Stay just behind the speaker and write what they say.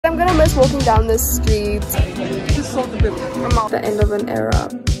I'm gonna miss walking down this street. I'm at the end of an era.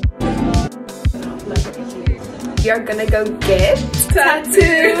 We are gonna go get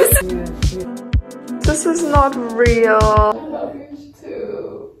tattoos. This is not real. I love you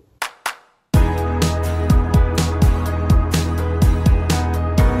too.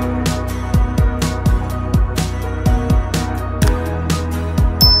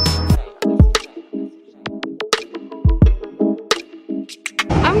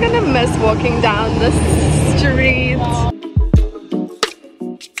 I'm gonna miss walking down the street.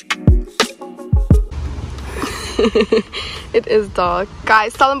 It is dark.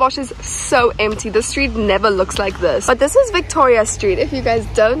 Guys, Stellenbosch is so empty. The street never looks like this. But this is Victoria Street, if you guys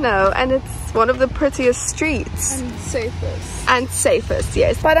don't know. And it's one of the prettiest streets. And safest. And safest,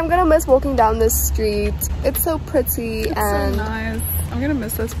 yes. But I'm gonna miss walking down this street. It's so pretty it's and... so nice. I'm gonna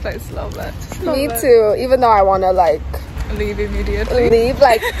miss this place a little bit. Me too, even though I wanna like... leave immediately. Leave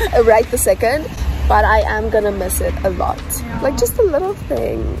like right the second. But I am gonna miss it a lot. Yeah. Like just the little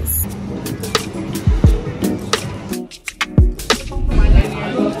things.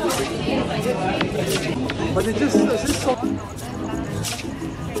 But it just so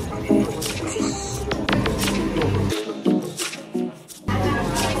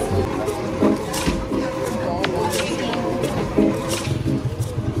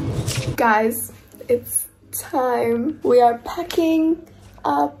guys, it's time. We are packing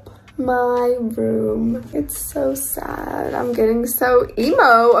up my room. It's so sad. I'm getting so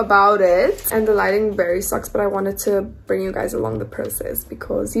emo about it. And the lighting very sucks, but I wanted to bring you guys along the process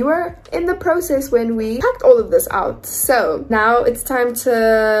because you were in the process when we packed all of this out. So now it's time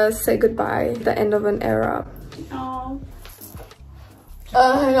to say goodbye. The end of an era. Oh.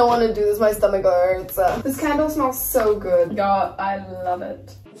 I don't want to do this. My stomach hurts. This candle smells so good. God, I love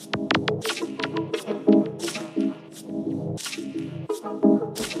it.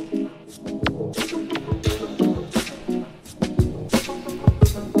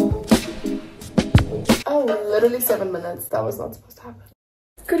 Oh, literally 7 minutes. That was not supposed to happen.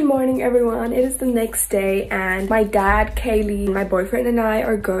 Good morning, everyone. It is the next day and my dad, Kaylee, my boyfriend and I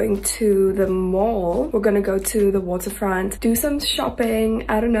are going to the mall. We're gonna go to the waterfront, do some shopping,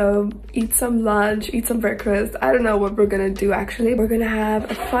 I don't know, eat some lunch, eat some breakfast. I don't know what we're gonna do actually. We're gonna have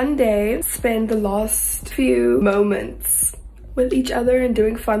a fun day, spend the last few moments with each other and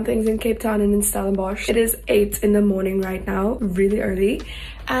doing fun things in Cape Town and in Stellenbosch. It is 8 in the morning right now, really early.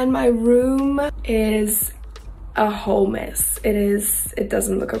 And my room is a whole mess. It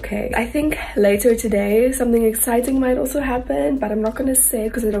doesn't look okay. I think later today something exciting might also happen, but I'm not gonna say it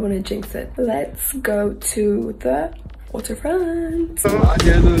because I don't want to jinx it. Let's go to the waterfront. Hello.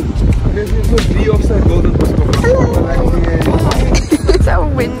 So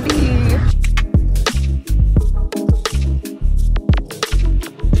windy.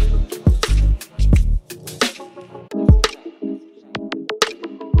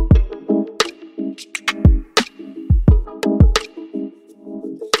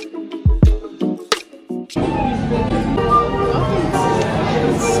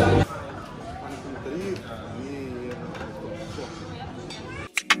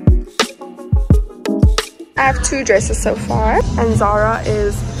 I have 2 dresses so far and Zara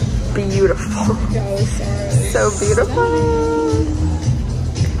is beautiful. So beautiful.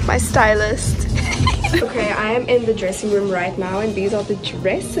 My stylist. Okay, I am in the dressing room right now and these are the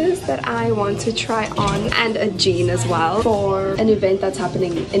dresses that I want to try on and a jean as well for an event that's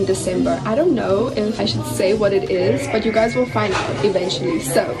happening in December. I don't know if I should say what it is, but you guys will find out eventually.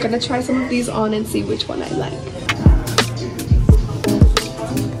 So I'm gonna try some of these on and see which one I like.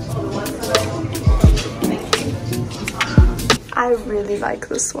 I really like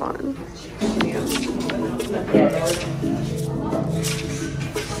this one.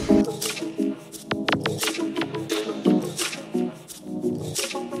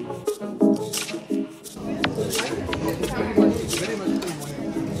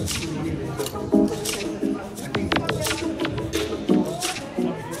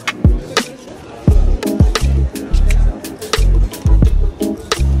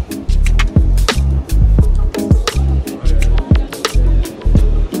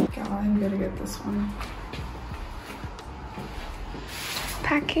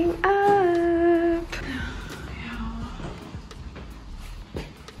 Packing up.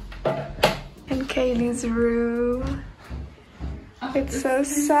 In Kaylee's room. It's so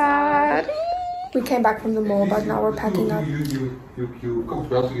sad. We came back from the mall, but now we're packing up. You cooked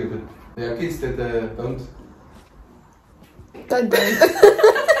well together. There are kids that don't.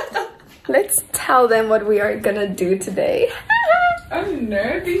 Let's tell them what we are gonna do today. I'm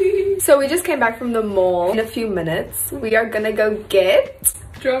nervy. So we just came back from the mall. In a few minutes we are gonna go get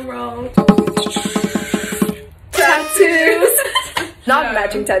Drum roll. Tattoos. Not No.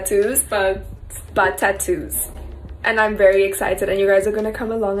 matching tattoos, but tattoos. And I'm very excited, and you guys are gonna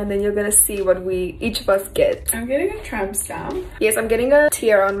come along and then you're gonna see what each of us get. I'm getting a tramp stamp. Yes, I'm getting a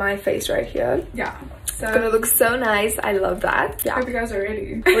tear on my face right here. Yeah. So It's gonna look so nice. I love that. Yeah. hope you guys are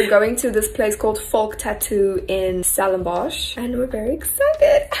ready. We're going to this place called Folk Tattoo in Stellenbosch, and we're very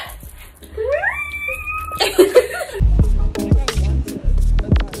excited.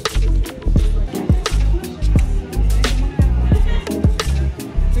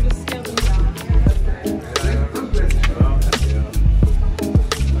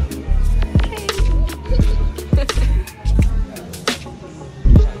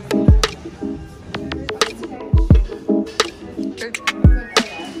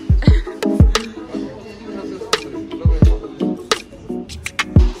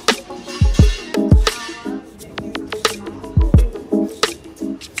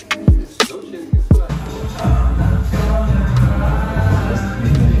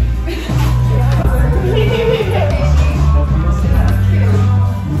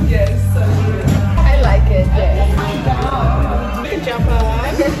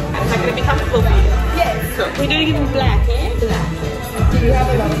 We're doing it in black, eh? Black. Do you have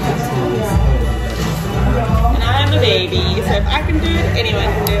a lot of tattoos? And I'm a baby, so if I can do it, anyone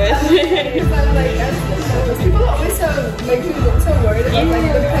can do it. People always make me look so worried about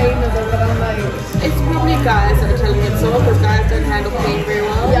like the pain of it, but I'm like, It's probably guys that are telling it so, because guys don't handle pain very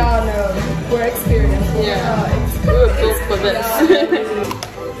well. yeah, no, we're experienced. Yeah. It's We were built for this.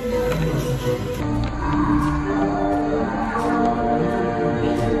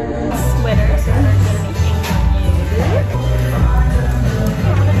 Sweater, so I'm going to be hanging on you.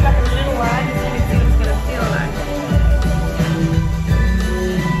 It's like a little one, so you see what it's going to feel like.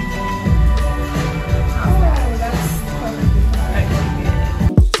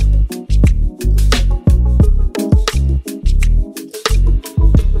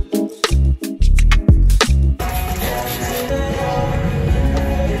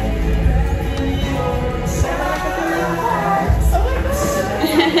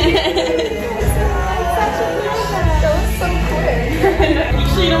 You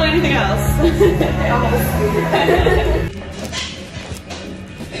sure you don't want anything else?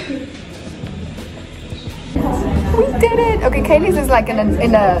 We did it! Okay, Kaylee's is like in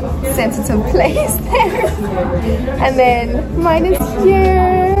a sensitive place there. And then mine is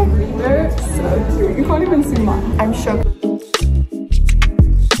here. They're so cute. You can't even see mine. I'm shook.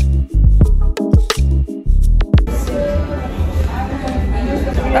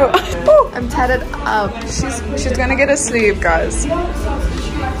 Oh, I'm tatted up. She's gonna get a sleeve, guys. I'm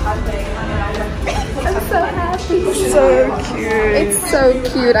so happy. So cute. It's so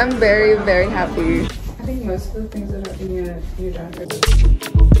cute. I'm very, very happy. I think most of the things that are in your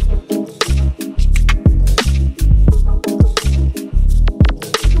jacket.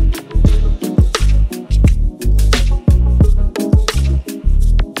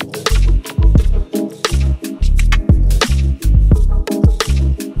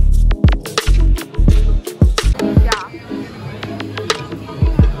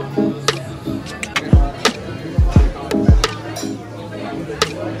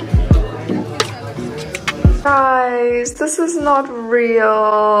 Guys, this is not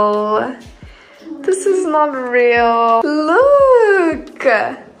real. This is not real. Look!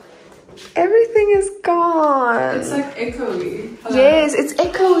 Everything is gone. It's like echoey. Hello? Yes, it's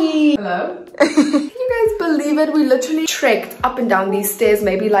echoey. Hello? Can you guys believe it? We literally trekked up and down these stairs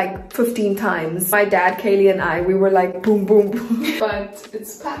maybe like 15 times. My dad, Kaylee, and I, we were like boom, boom, boom. But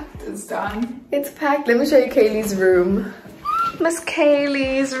it's packed. It's done. It's packed. Let me show you Kaylee's room. Miss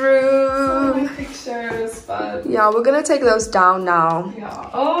Kaylee's room. Pictures, but Yeah, we're gonna take those down now. yeah.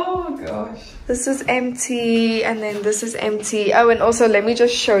 Oh gosh. This is empty, and then this is empty. Oh, and also let me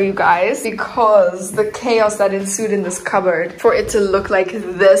just show you guys, because the chaos that ensued in this cupboard, for it to look like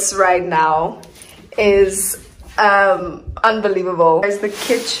this right now is unbelievable. There's the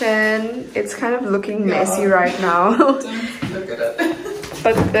kitchen. It's kind of looking messy right now. Don't look at it.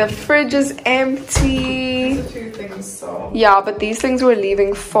 But the fridge is empty. There's a few things, so Yeah, but these things we're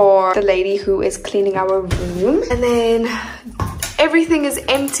leaving for the lady who is cleaning our room. And then everything is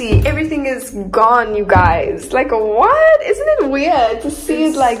empty. Everything is gone, you guys. Like, what? Isn't it weird to see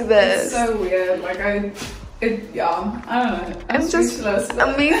it like this? It's so weird. Like yeah, I don't know. I'm just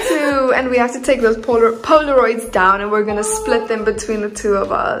speechless. me too. And we have to take those Polaroids down, and we're gonna split them between the two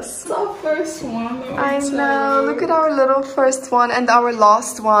of us. It's our first one. Though, I so- know. Look at our little first one and our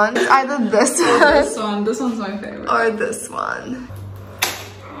last one. It's either this one This one's my favorite. or this one.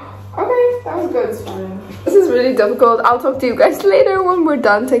 Okay, that was good. It's fine. This is really difficult. I'll talk to you guys later when we're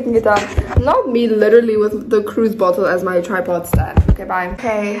done taking it down. Not me literally with the cruise bottle as my tripod stand. Okay, bye.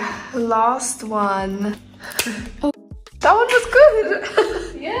 Okay, last one. Oh, that one was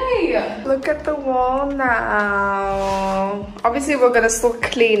good. Yay. Look at the wall now. Obviously, we're gonna still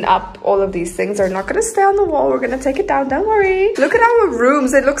clean up all of these things. They're not gonna stay on the wall. We're gonna take it down. Don't worry. Look at our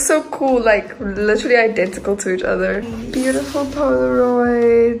rooms. They look so cool. Like, literally identical to each other. Beautiful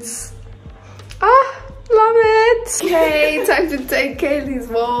Polaroids. Ah. Love it. Okay, time to take Kaylee's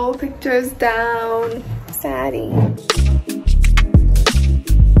wall pictures down. Sadie.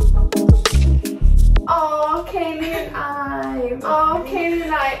 Oh, Kaylee and I. Oh, Kaylee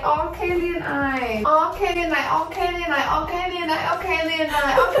and I. Oh, Kaylee and I. Oh, Kaylee and I. Oh, Kaylee and I. Oh, Kaylee and I. Oh, Kaylee and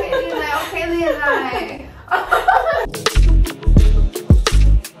I. Oh, Kaylee and I. Oh, Kaylee and I.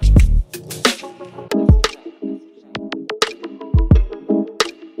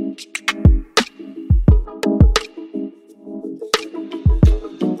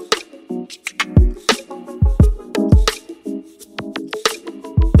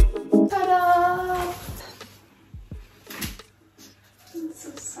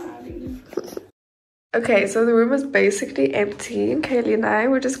 Okay, so the room is basically empty. Kaylee and I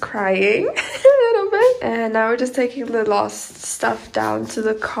were just crying a little bit. And now we're just taking the last stuff down to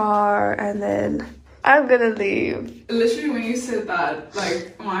the car and then I'm gonna leave. Literally when you said that,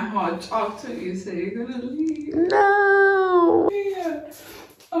 like my heart dropped when you said you're gonna leave. No! Yeah.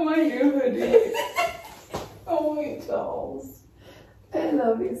 Oh my goodness. Oh my dolls. I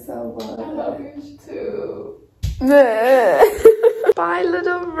love you so much. I love you too. Bye,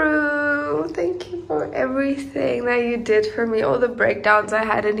 little Roo. Thank you for everything that you did for me. All the breakdowns I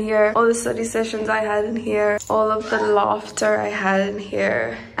had in here, all the study sessions I had in here, all of the laughter I had in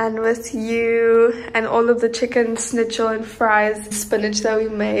here, and with you, and all of the chicken schnitzel and fries, spinach that we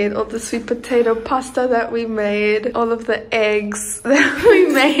made, all the sweet potato pasta that we made, all of the eggs that we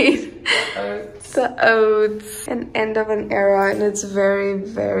made. The oats, an end of an era, and it's very,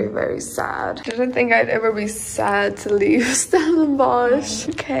 very, very sad. I didn't think I'd ever be sad to leave Stellenbosch.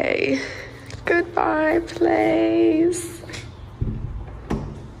 Okay, goodbye, place.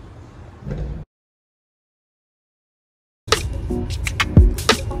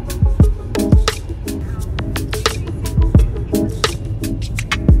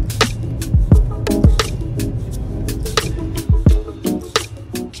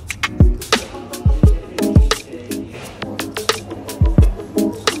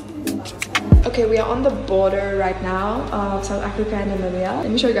 Okay, we are on the border right now of South Africa and Namibia.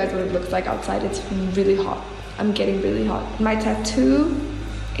 Let me show you guys what it looks like outside. It's really hot. I'm getting really hot. My tattoo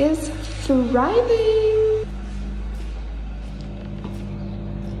is thriving.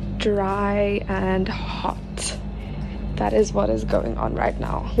 Dry and hot. That is what is going on right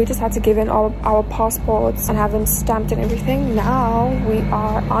now. We just had to give in all our passports and have them stamped and everything. Now we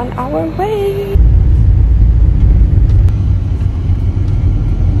are on our way.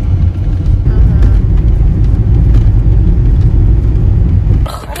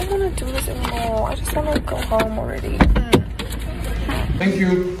 I just want to go home already. Thank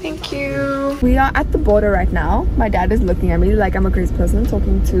you. Thank you. We are at the border right now. My dad is looking at me like I'm a crazy person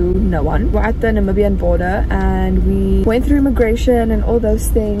talking to no one. We're at the Namibian border and we went through immigration and all those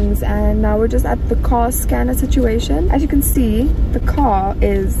things, and now we're just at the car scanner situation. As you can see, the car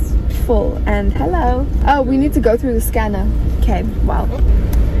is full and hello. Oh, we need to go through the scanner. Okay, well,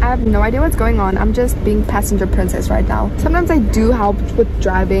 I have no idea what's going on. I'm just being passenger princess right now. Sometimes I do help with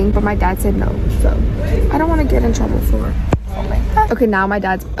driving, but my dad said no, so I don't want to get in trouble for something. Okay, now my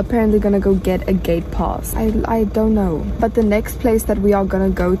dad's apparently gonna go get a gate pass. I don't know, but the next place that we are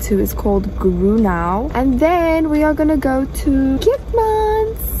gonna go to is called Guru now, and then we are gonna go to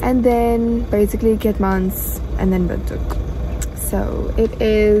Kitmans, and then basically Kitmans, and then Windhoek. So it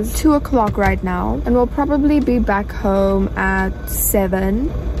is 2 o'clock right now, and we'll probably be back home at 7.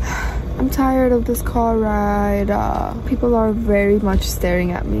 I'm tired of this car ride. People are very much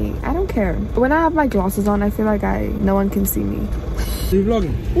staring at me. I don't care. When I have my glasses on, I feel like no one can see me. Are you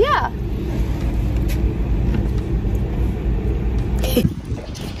vlogging? Yeah.